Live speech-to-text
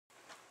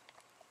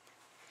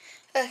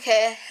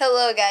Okay,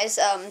 hello guys.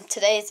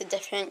 Today is a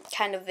different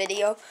kind of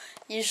video.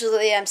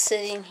 Usually I'm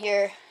sitting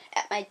here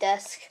at my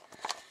desk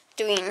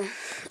doing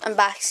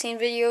unboxing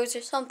videos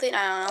or something,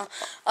 I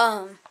don't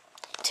know.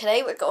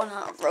 Today we're going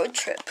on a road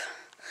trip.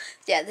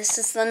 Yeah, this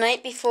is the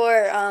night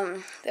before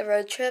the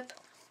road trip.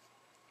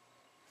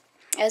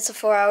 It's a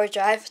 4-hour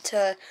drive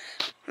to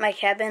my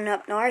cabin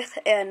up north,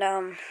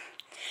 and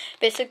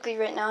basically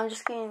right now I'm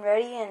just getting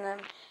ready and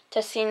I'm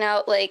testing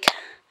out like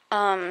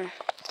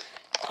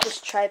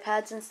just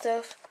tripods and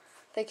stuff.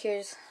 Like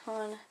here's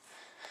one.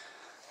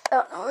 I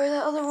don't know where the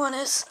other one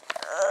is.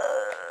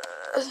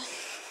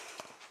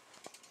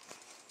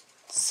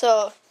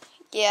 So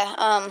yeah,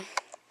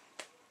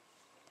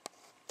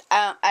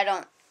 I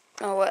don't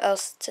know what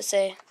else to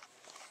say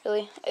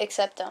really,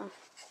 except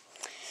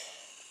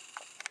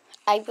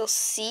I will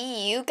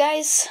see you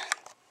guys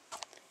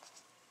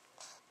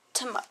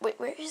tomorrow. Wait,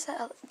 where is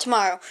that?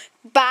 Tomorrow.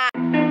 Bye.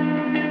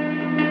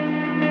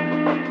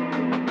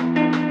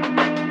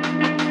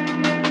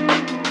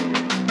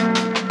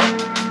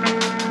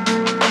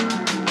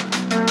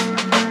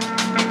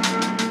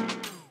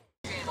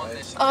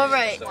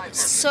 Alright,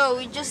 so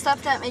we just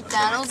stopped at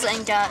McDonald's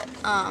and got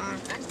some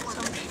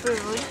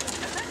food,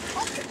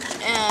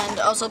 and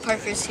also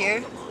Parker's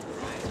here.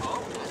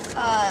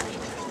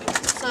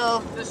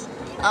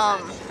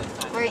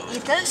 We're gonna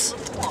eat this,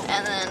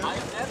 and then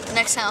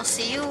next time I'll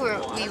see you,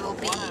 we will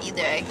be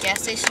either at a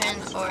gas station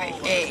or a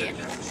cabin.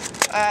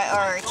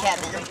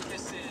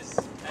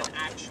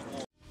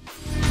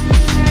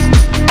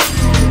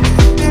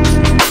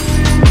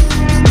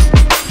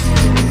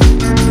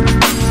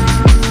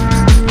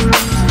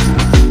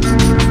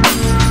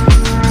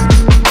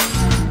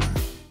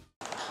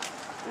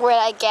 We're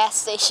at a gas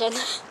station.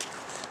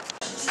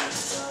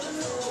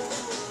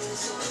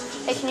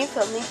 Hey, can you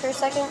film me for a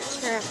second?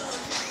 Sure.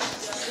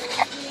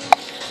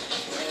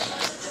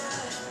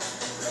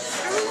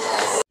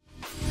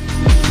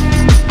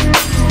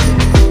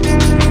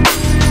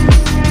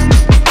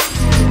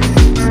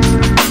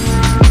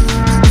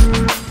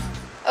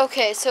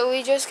 Okay, so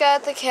we just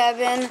got at the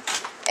cabin,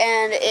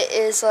 and it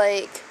is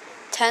like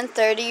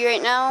 10:30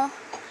 right now,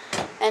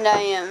 and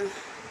I am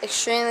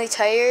extremely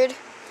tired.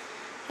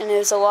 And it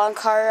was a long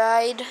car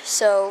ride,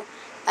 so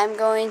I'm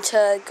going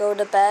to go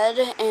to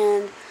bed,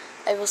 and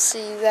I will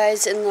see you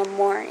guys in the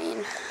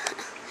morning.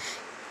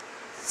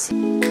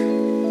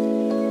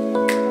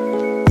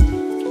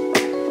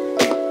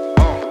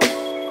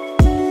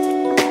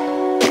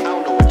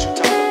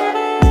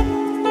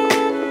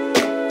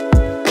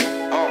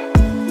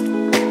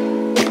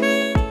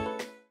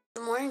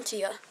 Good morning to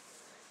you.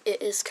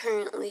 It is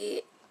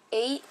currently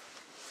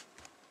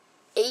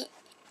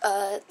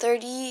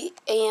 8:30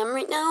 a.m.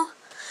 right now.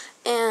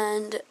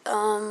 And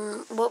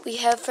what we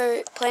have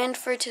planned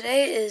for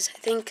today is, I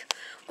think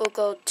we'll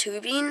go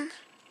tubing,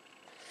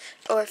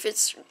 or if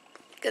it's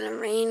gonna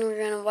rain, we're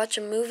gonna watch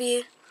a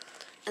movie,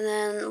 and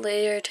then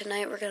later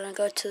tonight we're gonna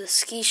go to the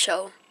ski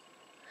show.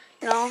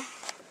 You know,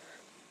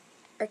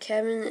 our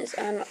cabin is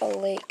on a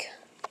lake,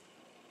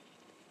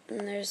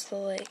 and there's the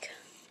lake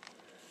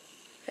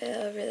right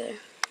over there.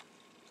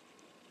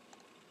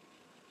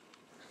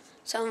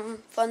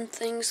 Some fun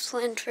things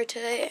planned for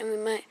today,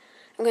 and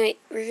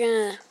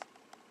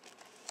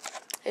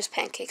there's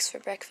pancakes for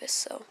breakfast,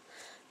 so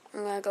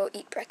I'm gonna go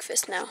eat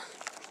breakfast now.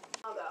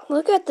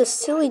 Look at this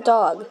silly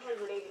dog.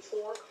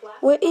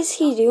 What is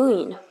he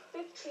doing?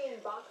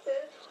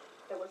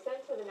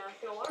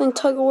 Playing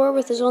tug of war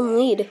with his own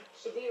lead.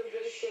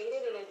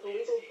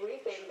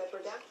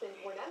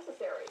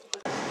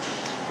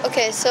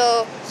 Okay,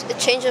 so a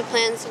change of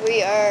plans.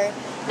 We are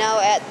now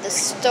at the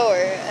store,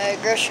 a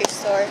grocery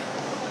store,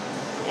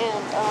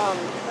 and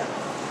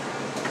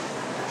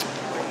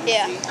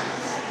yeah.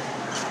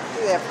 Do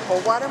they have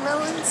whole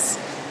watermelons?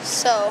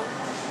 So,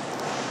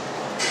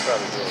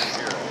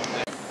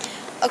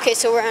 okay,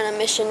 so we're on a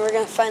mission. We're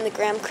going to find the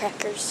graham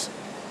crackers.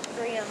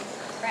 Graham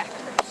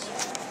crackers.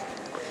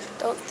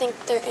 Don't think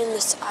they're in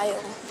this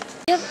aisle.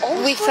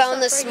 We found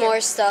the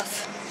s'more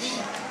stuff.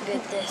 Look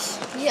at this.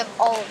 We have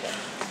all of it.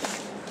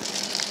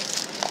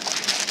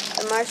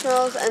 The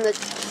marshmallows and the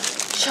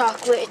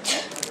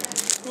chocolate.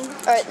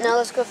 Alright, now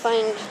let's go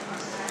find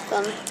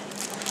them.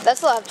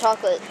 That's a lot of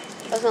chocolate.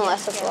 That's going to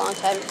last us a long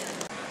time.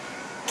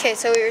 Okay,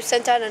 so we were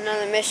sent on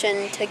another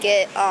mission to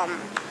get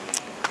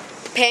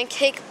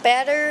pancake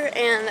batter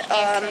and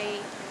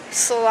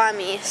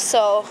salami.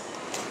 So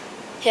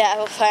yeah,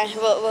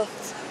 we'll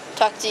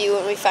talk to you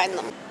when we find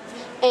them.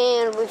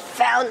 And we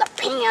found the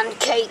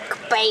pancake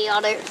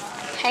batter.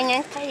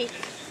 Pancake.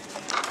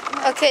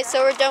 Okay,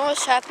 so we're done with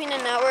shopping,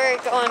 and now we're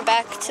going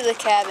back to the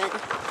cabin.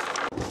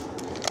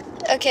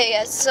 Okay,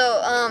 guys. So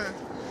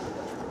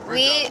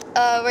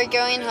we're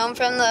going home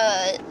from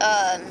the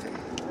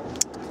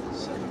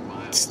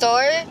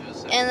store,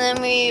 and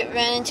then we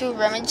ran into a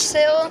rummage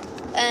sale,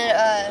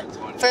 and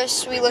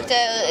first we looked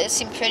at it. It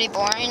seemed pretty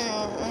boring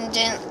and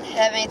didn't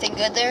have anything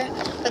good there,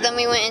 but then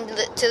we went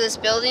into this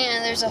building,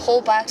 and there's a whole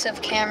box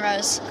of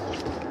cameras,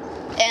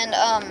 and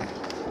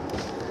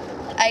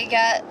I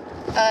got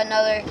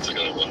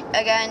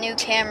I got a new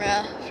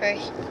camera for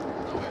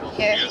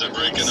here.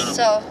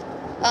 So,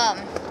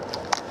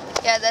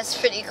 yeah, that's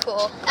pretty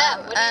cool.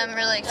 I'm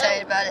really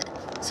excited about it.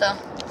 So,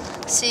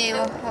 see you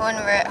when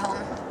we're at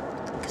home,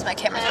 because my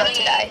camera's about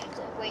to die.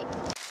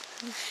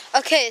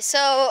 Okay,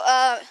 so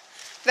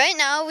right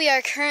now we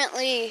are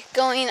currently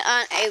going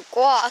on a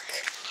walk.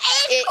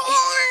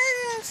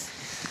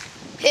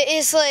 It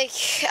is like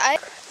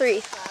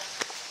 3.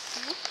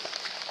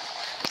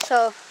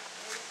 So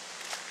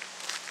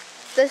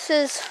this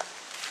is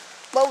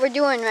what we're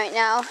doing right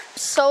now.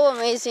 It's so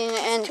amazing,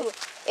 and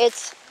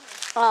it's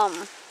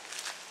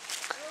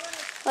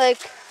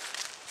like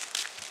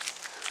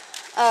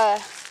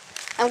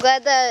I'm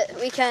glad that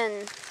we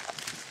can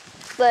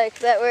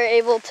that we're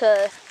able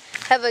to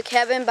have a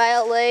cabin by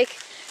a lake.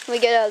 We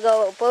get to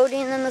go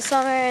boating in the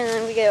summer, and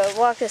then we get to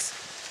walk this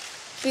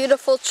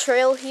beautiful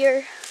trail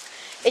here.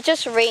 It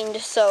just rained,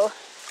 so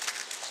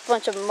it's a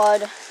bunch of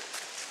mud.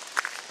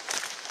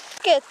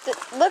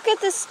 Look at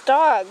this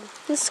dog.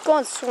 He's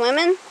going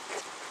swimming.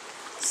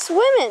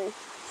 Swimming.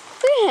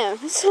 Look at him.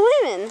 He's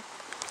swimming.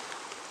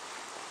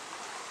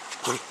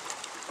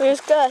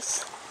 Where's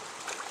Gus?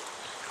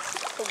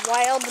 The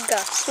wild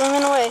Gus.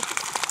 Swimming away.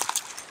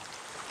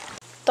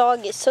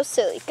 Dog is so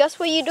silly. Gus,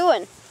 what are you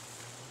doing?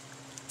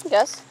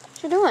 Gus,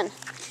 what you doing?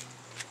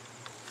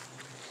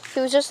 He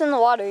was just in the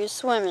water. He was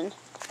swimming.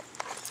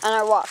 On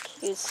our walk,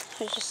 he was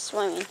just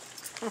swimming.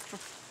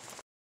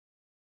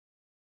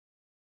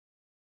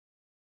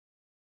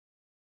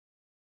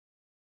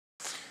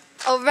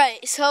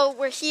 Alright, so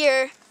we're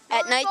here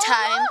at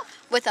nighttime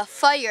with a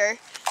fire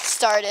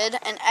started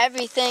and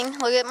everything.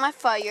 Look at my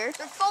fire.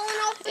 They're falling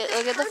off.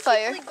 Look at the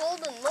fire.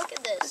 Golden. Look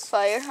at this.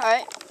 Fire,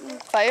 alright.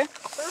 Fire.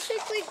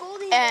 Perfectly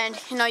golden. And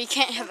you know, you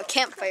can't have a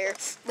campfire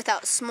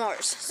without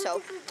s'mores.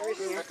 So,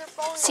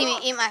 see me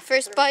eat my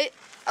first bite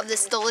of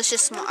this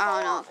delicious s'more.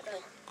 I don't know.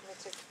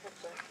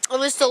 It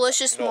was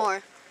delicious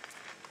s'more.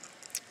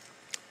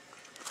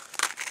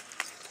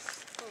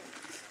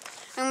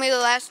 And maybe the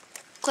last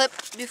clip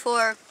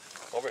before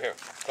over here.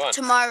 Go on.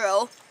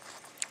 Tomorrow.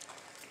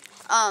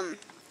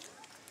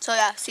 So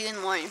yeah, see you in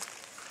the morning.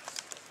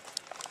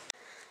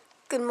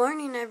 Good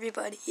morning,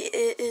 everybody.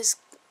 It is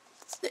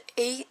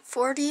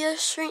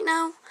 8:40ish right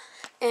now,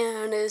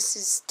 and this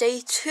is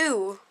day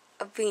 2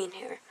 of being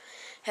here.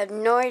 I have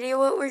no idea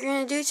what we're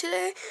gonna do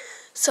today,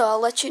 so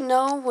I'll let you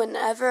know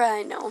whenever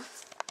I know.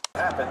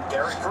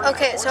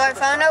 Okay, so I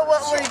found out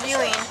what we're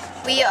doing.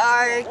 We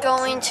are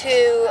going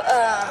to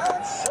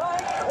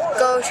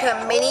go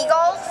to mini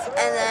golf,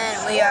 and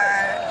then we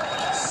are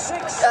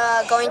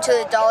going to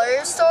the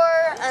dollar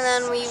store, and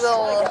then we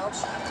will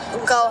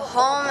go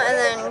home and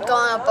then go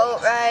on a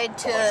boat ride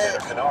to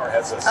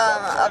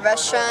a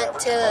restaurant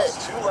to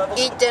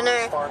eat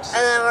dinner, and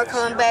then we're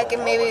coming back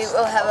and maybe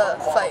we'll have a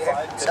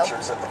fire. So.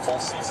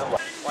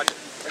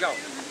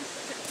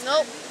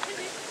 Nope.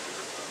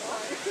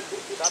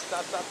 Stop.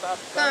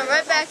 Coming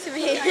right back to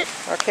me.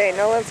 Okay,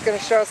 Nolan's going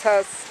to show us how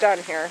it's done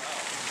here.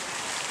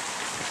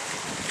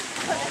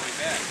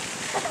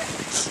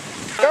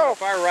 Go!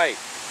 Far right.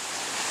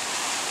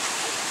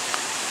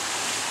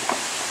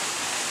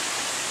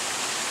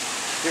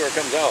 See where it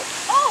comes out.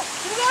 Oh,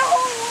 we got a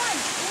hole in one.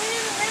 We're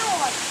in the middle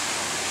one.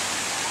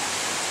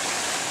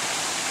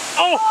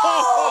 Oh!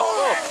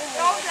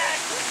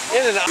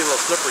 In and out. Get a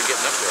little slippery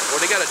getting up there. Oh,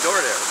 they got a door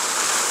there.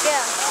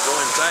 Yeah. Go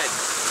inside.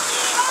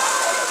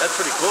 That's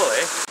pretty cool,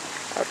 eh?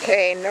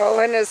 Okay,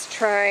 Nolan is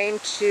trying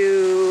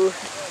to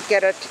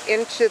get it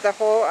into the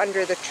hole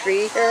under the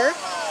tree here.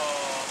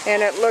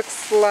 And it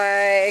looks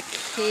like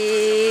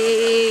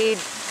he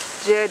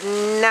did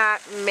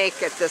not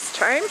make it this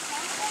time.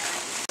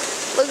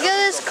 Look at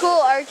this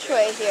cool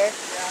archway here.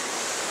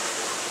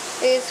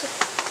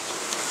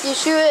 You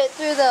shoot it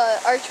through the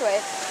archway.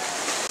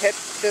 Hit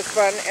this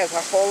one as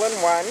a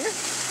hole-in-one.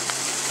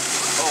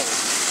 Oh.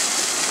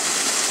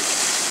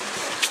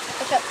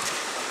 Watch out.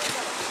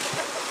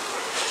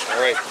 All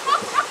right.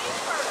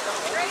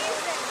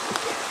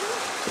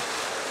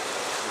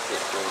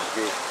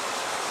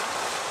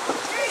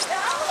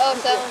 Oh,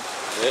 it's down.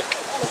 Yeah.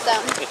 It's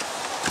down.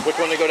 Which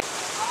one to go down?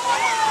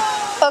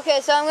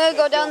 Okay, so I'm gonna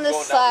go down this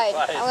Going slide.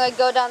 down the slide. I'm gonna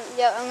go down.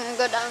 Yeah, I'm gonna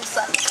go down the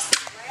slide.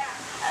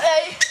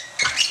 Hey.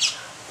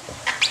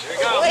 There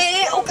you go.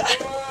 Wait, oh God.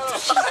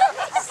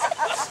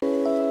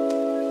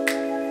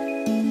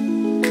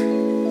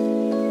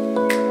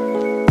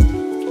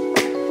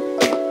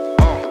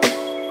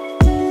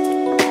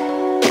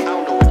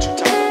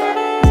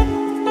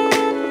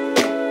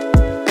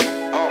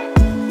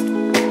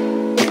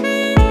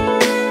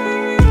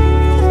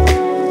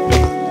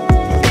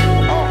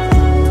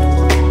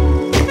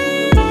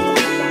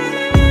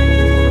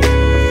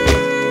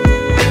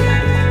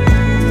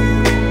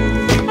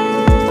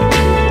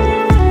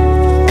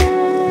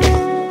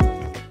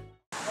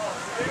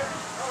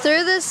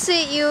 Through this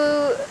seat,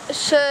 you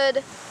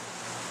should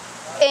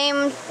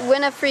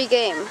win a free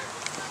game.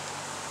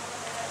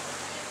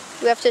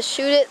 You have to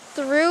shoot it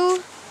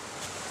through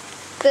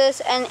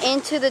this and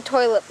into the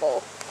toilet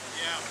bowl.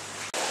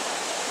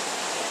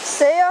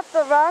 Stay off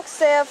the rock,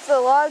 stay off the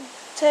log,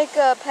 take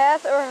a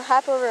path, or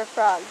hop over a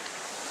frog.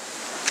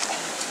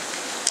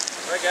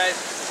 All right, guys.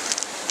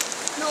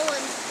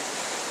 Nolan.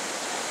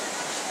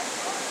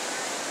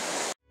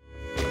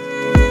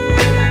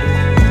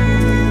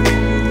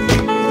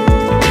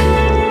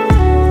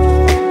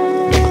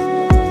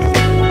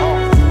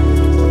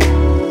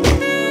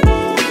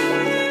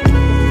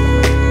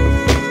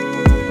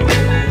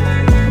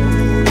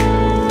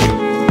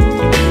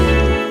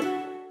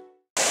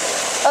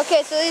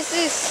 Okay, so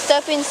these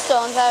stepping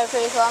stones that are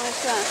pretty cool. I'm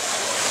just gonna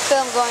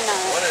film going on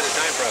it. One at a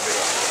time, probably.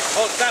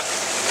 Oh, stop!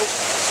 Oh.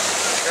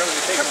 Carol,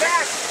 you take Come a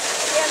back. picture.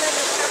 Stand on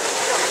the stepping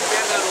stone.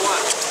 Stand on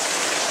one.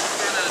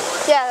 Stand on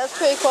one. Yeah, that's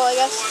pretty cool, I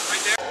guess.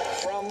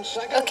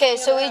 Right there. Okay,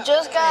 so we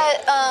just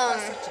got out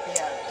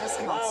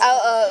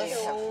of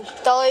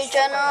Dollar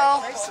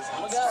General.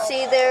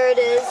 See, there it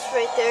is,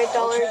 right there,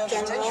 Dollar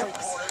General.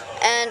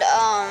 And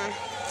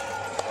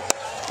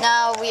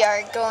now we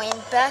are going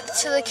back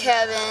to the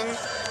cabin,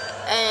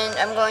 and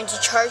I'm going to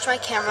charge my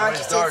camera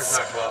because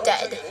it's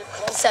dead.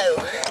 So,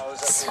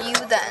 see you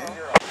then.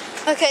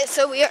 Okay,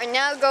 so we are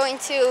now going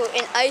to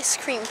an ice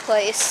cream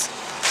place.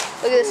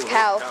 Look at this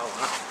cow.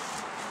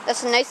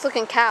 That's a nice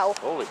looking cow.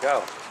 Holy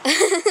cow.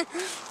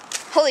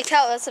 Holy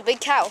cow, that's a big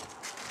cow.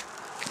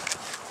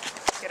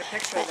 Get a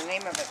picture of the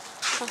name of it.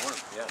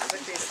 Yeah. Look,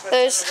 these slips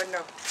There's- in the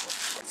window.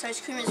 This ice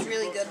cream is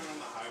really good.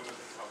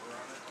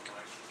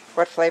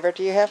 What flavor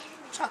do you have?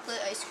 Chocolate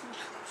ice cream.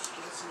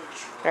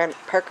 And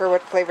Parker,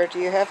 what flavor do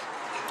you have?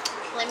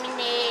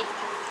 Lemonade.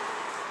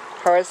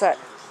 How is that?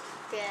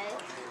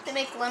 They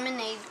make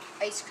lemonade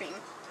ice cream.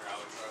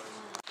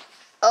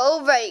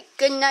 Alright,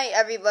 good night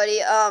everybody.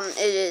 It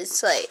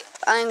is like,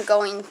 I'm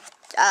going,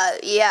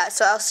 yeah,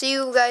 so I'll see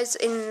you guys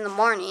in the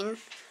morning.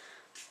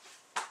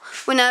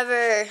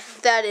 Whenever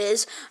that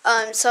is.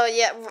 So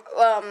yeah,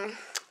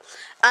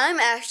 I'm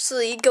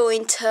actually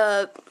going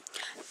to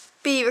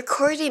be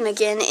recording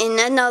again in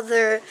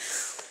another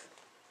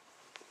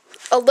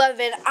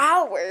 11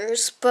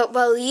 hours, but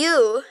while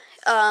you,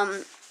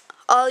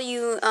 all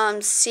you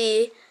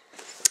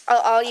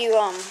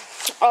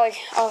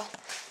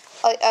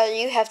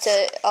have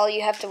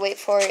to wait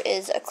for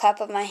is a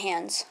clap of my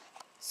hands.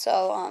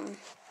 So,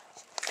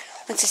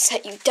 once I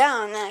set you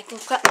down, then I can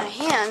clap my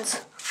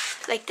hands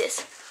like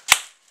this.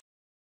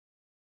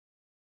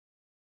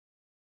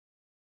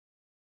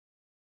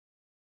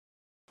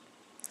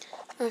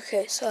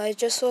 Okay, so I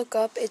just woke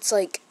up. It's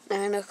like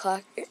 9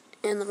 o'clock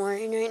in the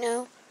morning right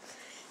now.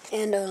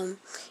 And,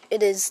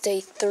 it is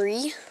day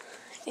 3.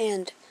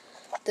 And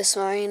this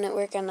morning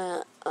we're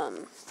gonna,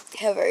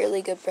 have a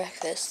really good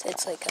breakfast.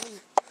 It's like,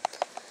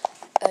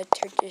 a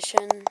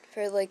tradition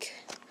for, like,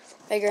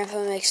 my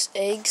grandpa makes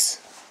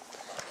eggs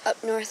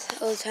up north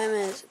all the time.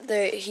 And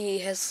he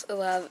has a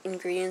lot of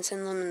ingredients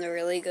in them and they're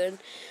really good.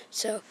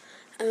 So,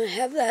 I'm gonna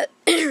have that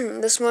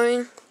this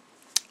morning.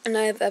 And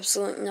I have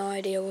absolutely no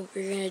idea what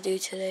we're going to do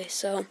today,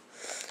 so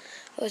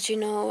I'll let you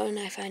know when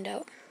I find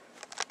out.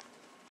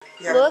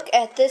 Yeah. Look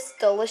at this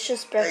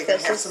delicious Are you going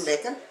breakfast. to have some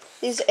bacon?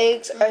 These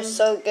eggs are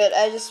so good.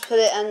 I just put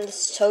it on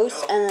this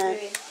toast, and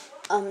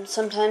then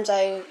sometimes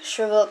I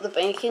shrivel up the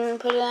bacon and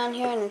put it on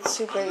here, and it's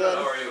super good.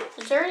 How are you?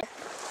 It's already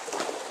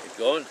Keep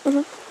going.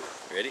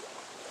 Mm-hmm. Ready?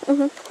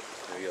 Mm-hmm.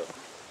 There you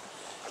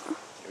go.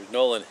 There's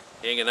Nolan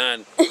hanging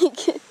on.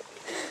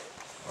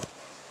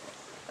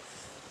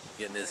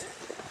 Getting his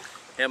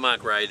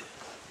hammock ride.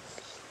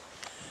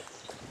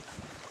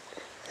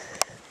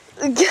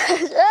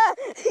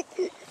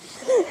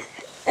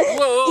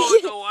 Whoa,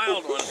 it's a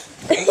wild one.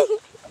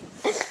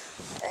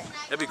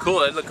 That'd be cool.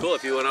 That'd look cool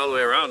if you went all the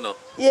way around, though.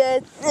 Yeah,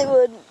 it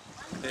would.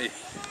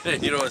 Hey,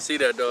 you don't want to see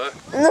that, though,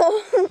 huh?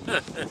 No.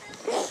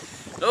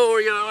 Oh,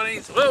 we're gonna want to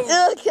eat. Whoa!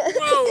 Okay.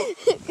 Whoa!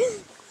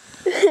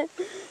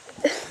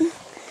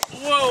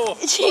 Whoa!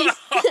 Jeez.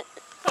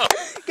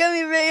 Got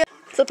me right.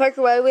 So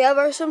Parker, why do we have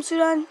our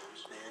swimsuit on?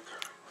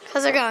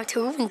 Because they're going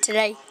tubing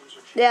today.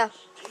 Yeah.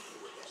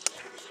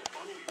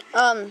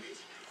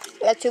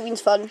 Yeah,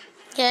 tubing's fun.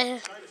 Yeah.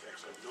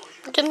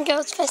 We're going to go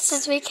as fast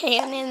as we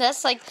can, and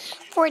that's like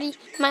 40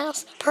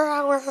 miles per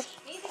hour.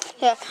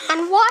 Yeah.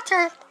 On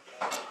water.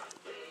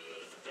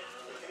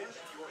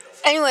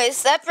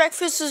 Anyways, that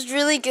breakfast was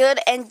really good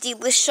and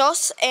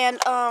delicious, and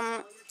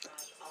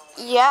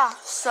yeah,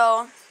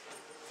 so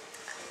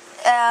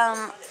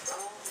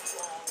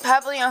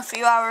probably in a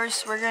few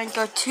hours we're gonna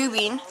go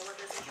tubing,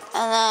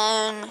 and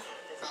then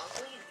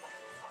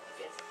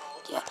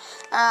yeah,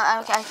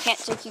 I can't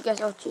take you guys.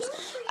 Oh, jeez,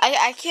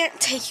 I can't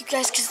take you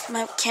guys because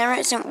my camera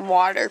isn't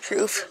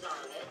waterproof.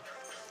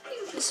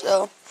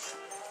 So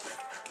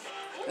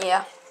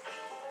yeah,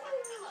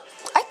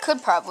 I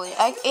could probably,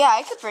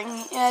 I could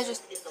bring. Yeah, I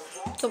just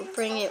don't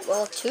bring it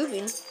while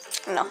tubing.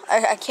 No,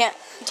 I can't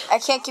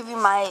give you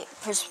my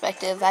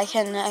perspective. I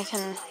can.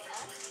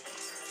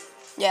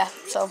 Yeah,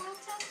 so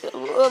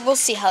we'll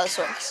see how this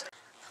works.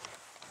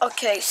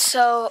 Okay,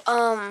 so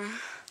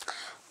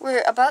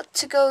we're about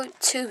to go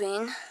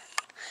tubing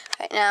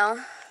right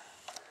now,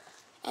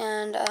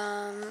 and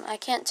I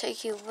can't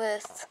take you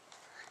with,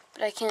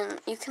 but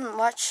you can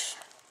watch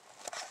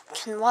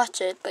can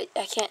watch it, but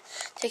I can't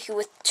take you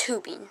with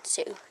tubing,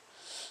 so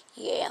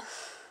yeah.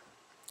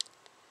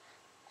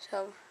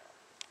 So,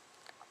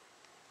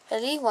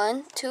 ready?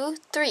 1, 2,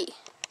 3.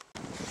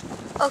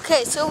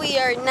 Okay, so we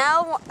are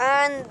now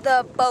on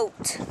the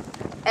boat,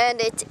 and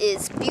it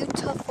is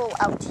beautiful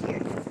out here.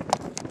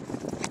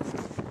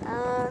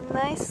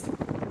 Nice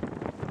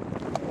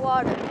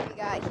water we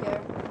got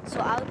here.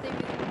 So out there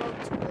we can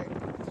boat tour.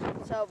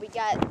 So we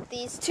got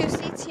these 2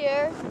 seats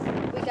here,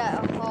 we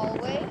got a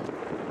hallway,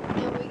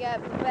 and we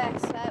got the back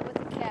side with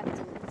the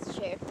captain's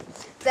chair.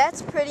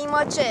 That's pretty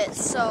much it.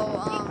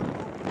 So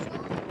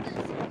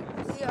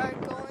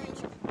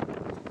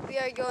we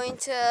are going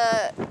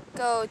to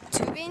go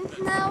tubing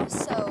now.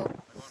 So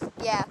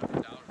yeah.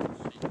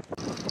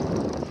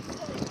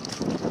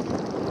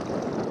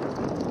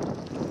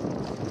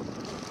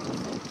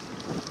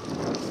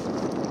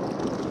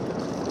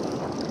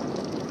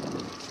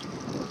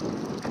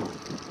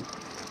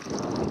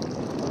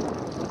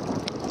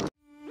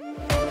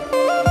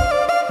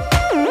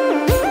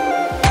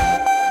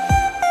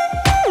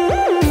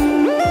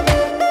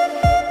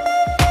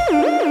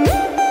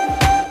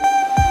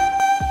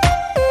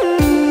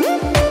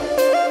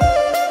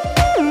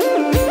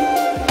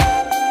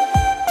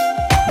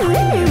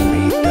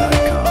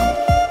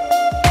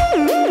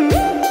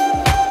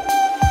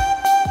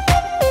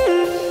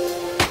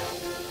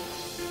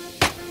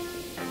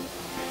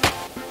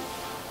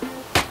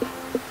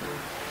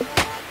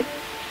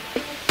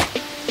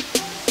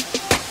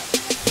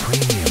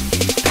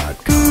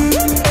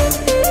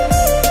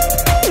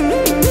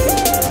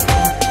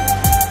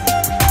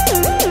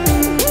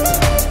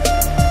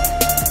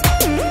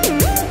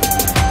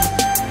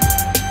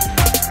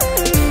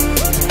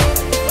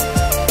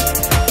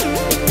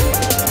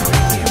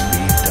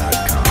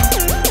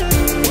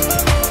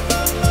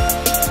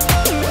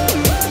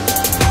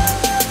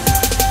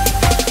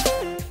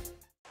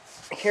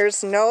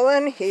 Here's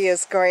Nolan. He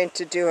is going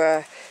to do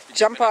a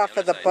jump off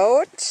of the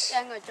boat.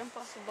 Yeah, I'm going to jump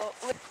off the boat.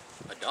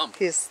 A dump.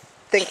 He's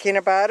thinking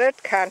about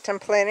it,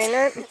 contemplating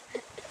it.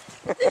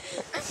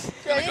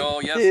 Gonna go,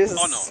 yes. He's...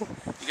 Oh no,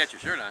 you got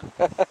your shirt on.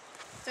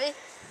 3,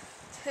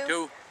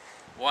 2,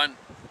 1.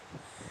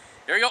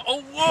 There you go.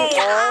 Oh,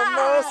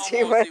 whoa! Almost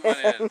he went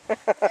in.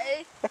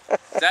 Ready?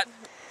 Set.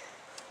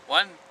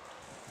 1,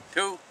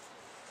 2,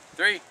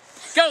 3,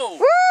 go!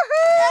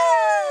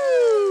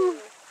 Woohoo!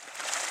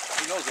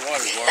 He knows the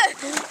water's warm.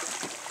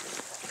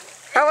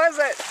 How was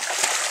it?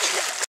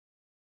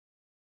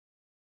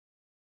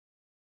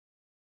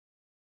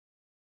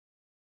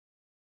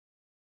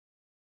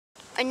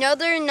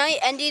 Another night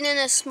ending in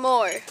a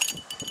s'more.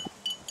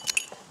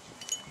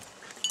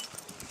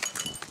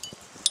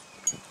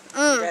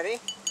 Ready?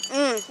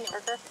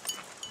 Parker?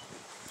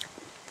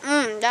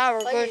 That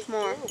was good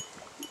s'more.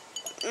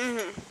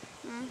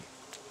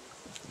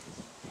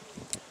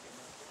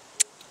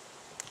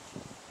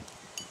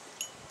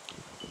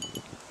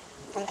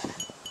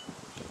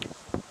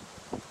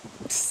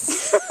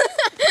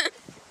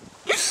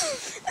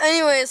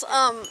 Anyways,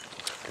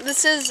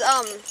 this is,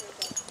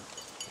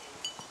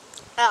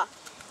 yeah.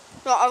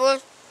 So I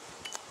was,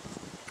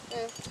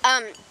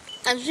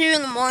 I'll see you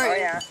in the morning. Oh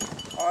yeah,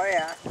 oh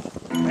yeah.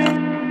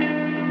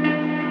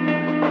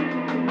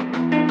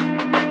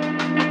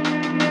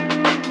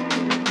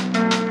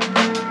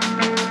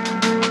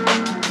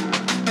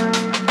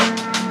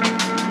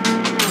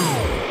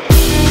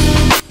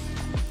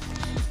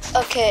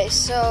 Okay,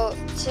 so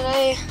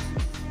today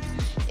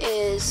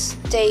is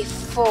day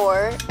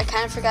 4. I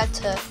kind of forgot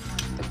to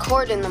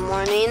record in the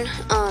morning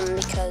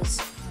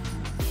because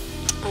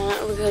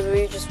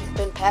we've just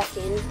been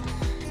packing,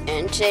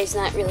 and today's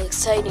not really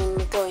exciting.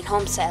 We're going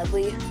home,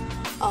 sadly.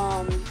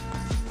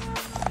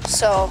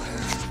 So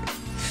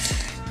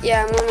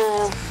yeah, I'm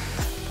gonna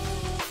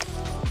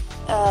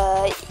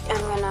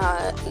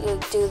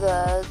do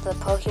the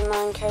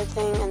Pokemon card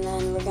thing, and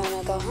then we're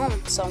gonna go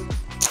home. So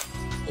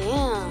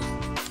yeah.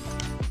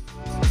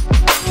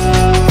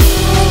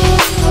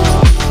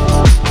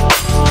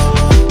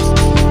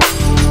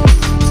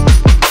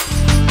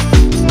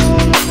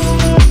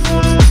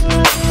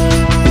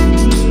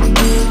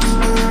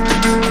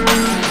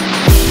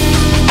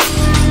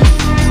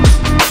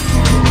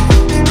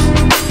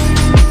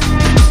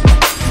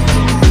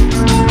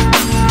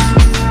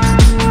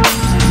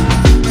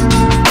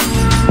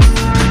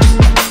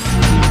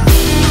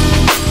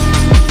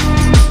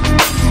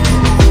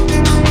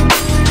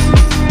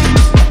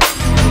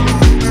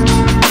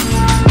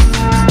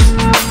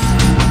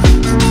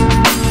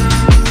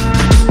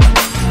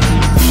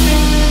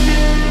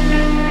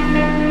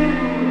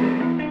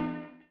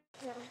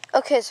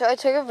 Okay, so I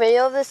took a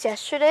video of this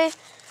yesterday,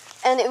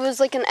 and it was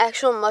like an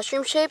actual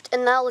mushroom shaped,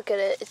 and now look at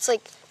it. It's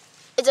like,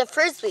 it's a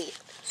frisbee.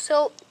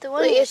 So, the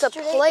one it's a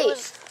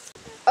plate.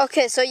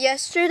 Okay, so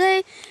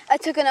yesterday I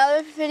took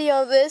another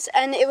video of this,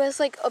 and it was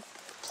like a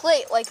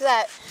plate like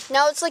that.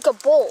 Now it's like a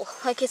bowl,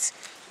 like it's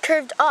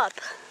curved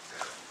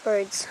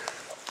upwards.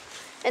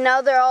 And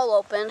now they're all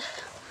opened.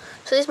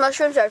 So these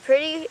mushrooms are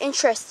pretty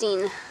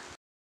interesting.